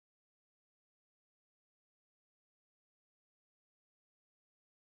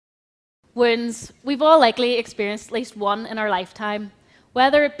Wounds. We've all likely experienced at least one in our lifetime,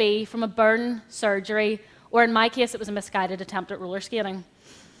 whether it be from a burn, surgery, or in my case, it was a misguided attempt at roller skating.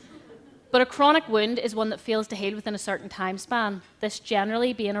 But a chronic wound is one that fails to heal within a certain time span, this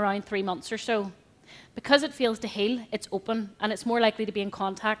generally being around 3 months or so. Because it fails to heal, it's open and it's more likely to be in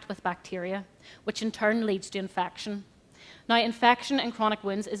contact with bacteria, which in turn leads to infection. Now, infection in chronic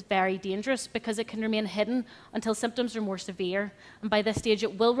wounds is very dangerous because it can remain hidden until symptoms are more severe, and by this stage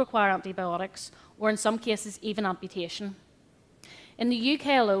it will require antibiotics, or in some cases even amputation. In the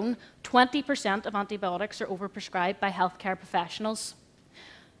UK alone, 20% of antibiotics are overprescribed by healthcare professionals.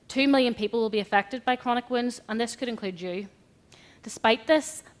 2 million people will be affected by chronic wounds, and this could include you. Despite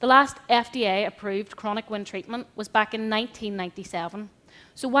this, the last FDA-approved chronic wound treatment was back in 1997.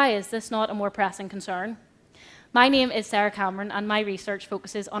 So why is this not a more pressing concern? My name is Sarah Cameron, and my research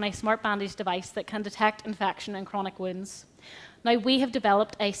focuses on a smart bandage device that can detect infection in chronic wounds. Now, we have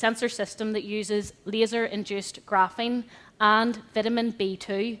developed a sensor system that uses laser-induced graphene and vitamin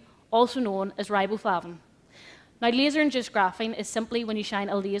B2, also known as riboflavin. Now, laser-induced graphene is simply when you shine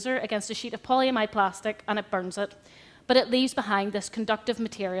a laser against a sheet of polyamide plastic and it burns it, but it leaves behind this conductive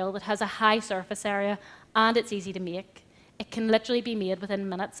material that has a high surface area and it's easy to make. It can literally be made within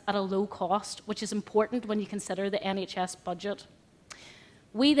minutes at a low cost, which is important when you consider the NHS budget.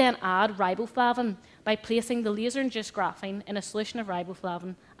 We then add riboflavin by placing the laser-induced graphene in a solution of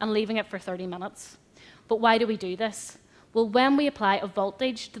riboflavin and leaving it for 30 minutes. But why do we do this? Well, when we apply a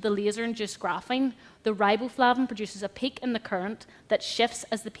voltage to the laser-induced graphene, the riboflavin produces a peak in the current that shifts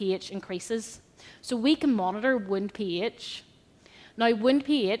as the pH increases. So we can monitor wound pH. Now, wound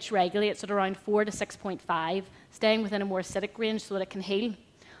pH regulates at around 4 to 6.5, staying within a more acidic range so that it can heal.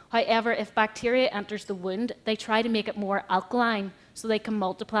 However, if bacteria enters the wound, they try to make it more alkaline so they can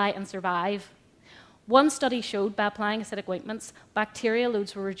multiply and survive. One study showed by applying acidic ointments, bacteria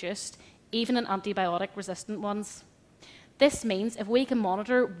loads were reduced, even in antibiotic-resistant ones. This means if we can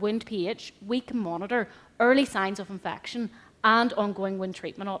monitor wound pH, we can monitor early signs of infection and ongoing wound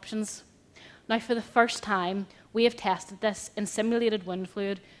treatment options. Now, for the first time, we have tested this in simulated wound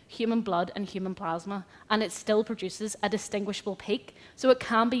fluid, human blood and human plasma, and it still produces a distinguishable peak, so it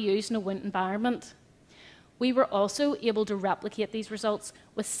can be used in a wound environment. We were also able to replicate these results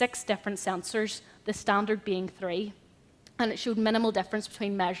with 6 different sensors, the standard being 3, and it showed minimal difference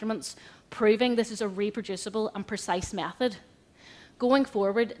between measurements, proving this is a reproducible and precise method. Going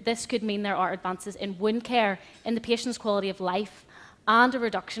forward, this could mean there are advances in wound care, in the patient's quality of life, and a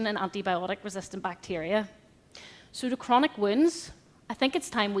reduction in antibiotic-resistant bacteria. So to chronic wounds, I think it's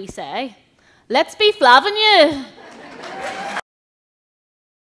time we say, let's be Flavin you!